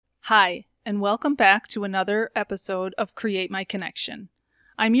Hi, and welcome back to another episode of Create My Connection.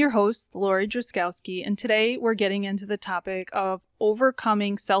 I'm your host, Lori Druskowski, and today we're getting into the topic of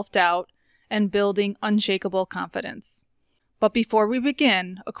overcoming self-doubt and building unshakable confidence. But before we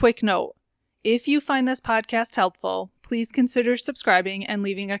begin, a quick note. If you find this podcast helpful, please consider subscribing and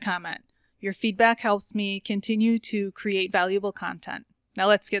leaving a comment. Your feedback helps me continue to create valuable content. Now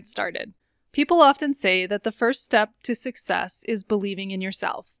let's get started. People often say that the first step to success is believing in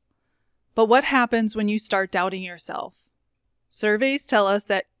yourself. But what happens when you start doubting yourself? Surveys tell us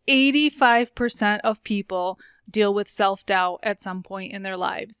that 85% of people deal with self-doubt at some point in their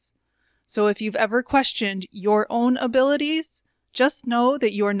lives. So if you've ever questioned your own abilities, just know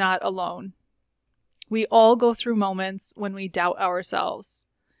that you're not alone. We all go through moments when we doubt ourselves.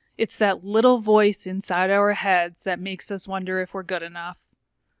 It's that little voice inside our heads that makes us wonder if we're good enough.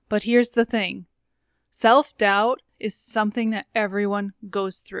 But here's the thing. Self-doubt is something that everyone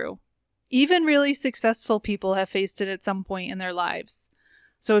goes through. Even really successful people have faced it at some point in their lives.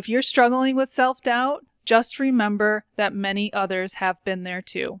 So if you're struggling with self-doubt, just remember that many others have been there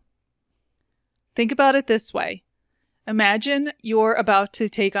too. Think about it this way. Imagine you're about to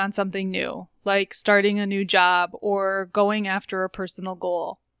take on something new, like starting a new job or going after a personal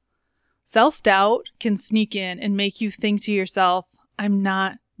goal. Self-doubt can sneak in and make you think to yourself, I'm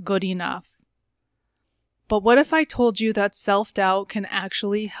not good enough. But what if I told you that self-doubt can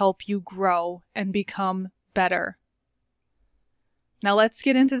actually help you grow and become better? Now let's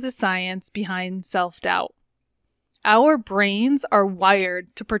get into the science behind self-doubt. Our brains are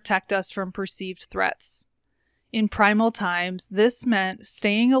wired to protect us from perceived threats. In primal times, this meant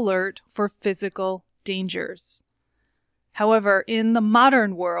staying alert for physical dangers. However, in the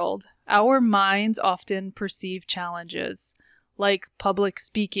modern world, our minds often perceive challenges, like public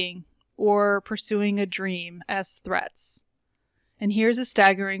speaking, or pursuing a dream as threats. And here's a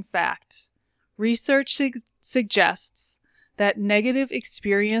staggering fact. Research suggests that negative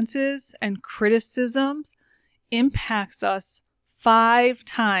experiences and criticisms impacts us 5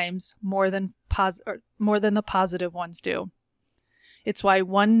 times more than the positive ones do. It's why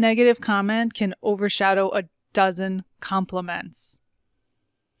one negative comment can overshadow a dozen compliments.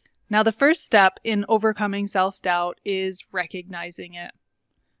 Now, the first step in overcoming self-doubt is recognizing it.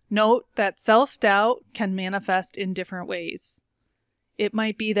 Note that self-doubt can manifest in different ways. It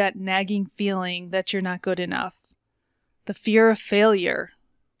might be that nagging feeling that you're not good enough, the fear of failure,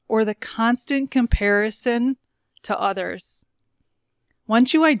 or the constant comparison to others.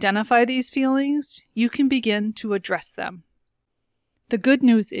 Once you identify these feelings, you can begin to address them. The good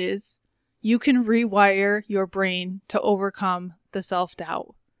news is you can rewire your brain to overcome the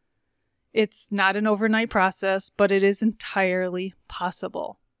self-doubt. It's not an overnight process, but it is entirely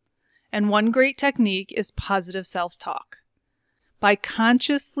possible. And one great technique is positive self-talk. By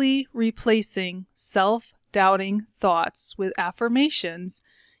consciously replacing self-doubting thoughts with affirmations,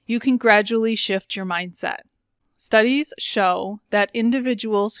 you can gradually shift your mindset. Studies show that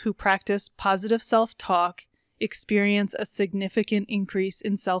individuals who practice positive self-talk experience a significant increase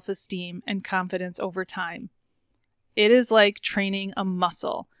in self-esteem and confidence over time. It is like training a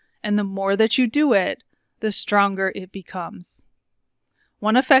muscle, and the more that you do it, the stronger it becomes.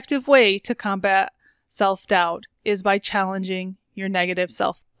 One effective way to combat self-doubt is by challenging your negative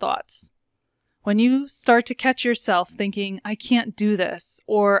self-thoughts. When you start to catch yourself thinking, I can't do this,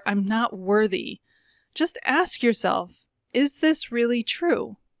 or I'm not worthy, just ask yourself, is this really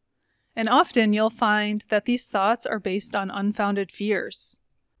true? And often you'll find that these thoughts are based on unfounded fears.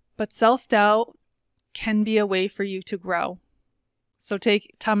 But self-doubt can be a way for you to grow. So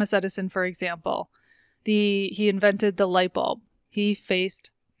take Thomas Edison, for example. He invented the light bulb. He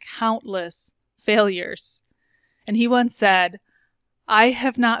faced countless failures. And he once said, I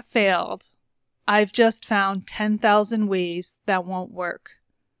have not failed. I've just found 10,000 ways that won't work.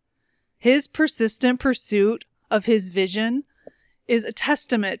 His persistent pursuit of his vision is a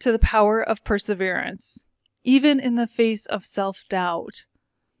testament to the power of perseverance, even in the face of self-doubt.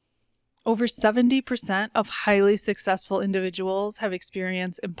 Over 70% of highly successful individuals have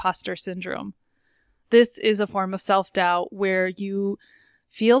experienced imposter syndrome. This is a form of self-doubt where you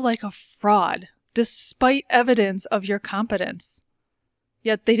feel like a fraud despite evidence of your competence.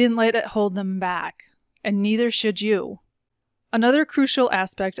 Yet they didn't let it hold them back, and neither should you. Another crucial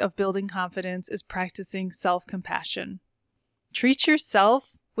aspect of building confidence is practicing self-compassion. Treat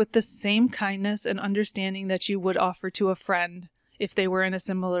yourself with the same kindness and understanding that you would offer to a friend if they were in a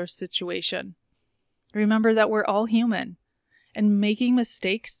similar situation. Remember that we're all human, and making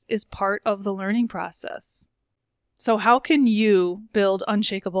mistakes is part of the learning process. So how can you build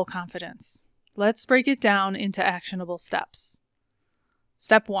unshakable confidence? Let's break it down into actionable steps.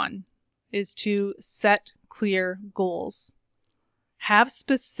 Step 1 is to set clear goals. Have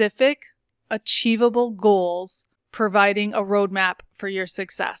specific, achievable goals, providing a roadmap for your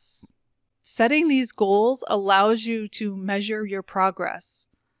success. Setting these goals allows you to measure your progress.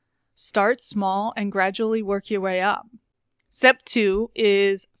 Start small and gradually work your way up. Step 2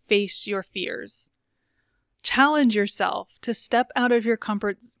 is face your fears. Challenge yourself to step out of your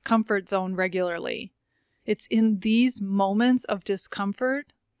comfort zone regularly. It's in these moments of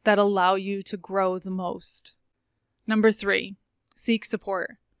discomfort that allow you to grow the most. Number 3, seek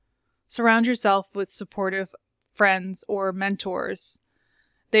support. Surround yourself with supportive friends or mentors.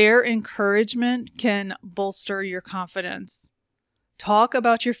 Their encouragement can bolster your confidence. Talk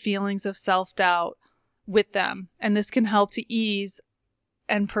about your feelings of self-doubt with them, and this can help to ease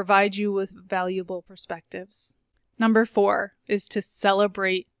and provide you with valuable perspectives. Number 4 is to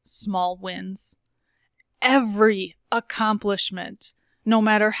celebrate small wins. Every accomplishment, no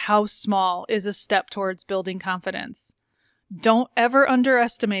matter how small, is a step towards building confidence. Don't ever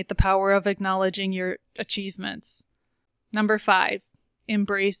underestimate the power of acknowledging your achievements. Number 5,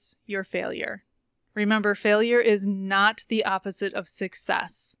 embrace your failure. Remember, failure is not the opposite of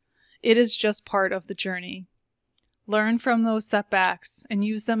success. It is just part of the journey. Learn from those setbacks and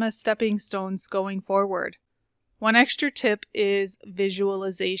use them as stepping stones going forward. One extra tip is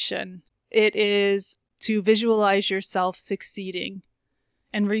visualization. It is to visualize yourself succeeding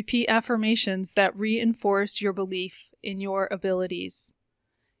and repeat affirmations that reinforce your belief in your abilities.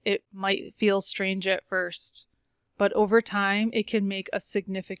 It might feel strange at first, but over time, it can make a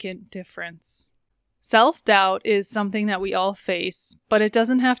significant difference. Self-doubt is something that we all face, but it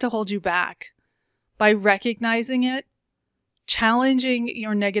doesn't have to hold you back. By recognizing it, challenging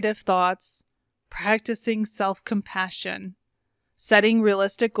your negative thoughts, practicing self-compassion, setting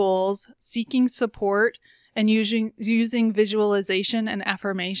realistic goals, seeking support, and using visualization and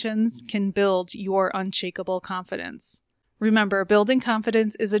affirmations can build your unshakable confidence. Remember, building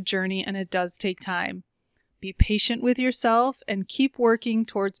confidence is a journey and it does take time. Be patient with yourself and keep working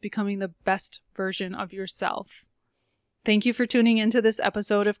towards becoming the best version of yourself. Thank you for tuning into this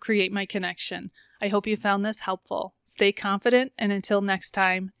episode of Create My Connection. I hope you found this helpful. Stay confident, and until next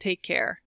time, take care.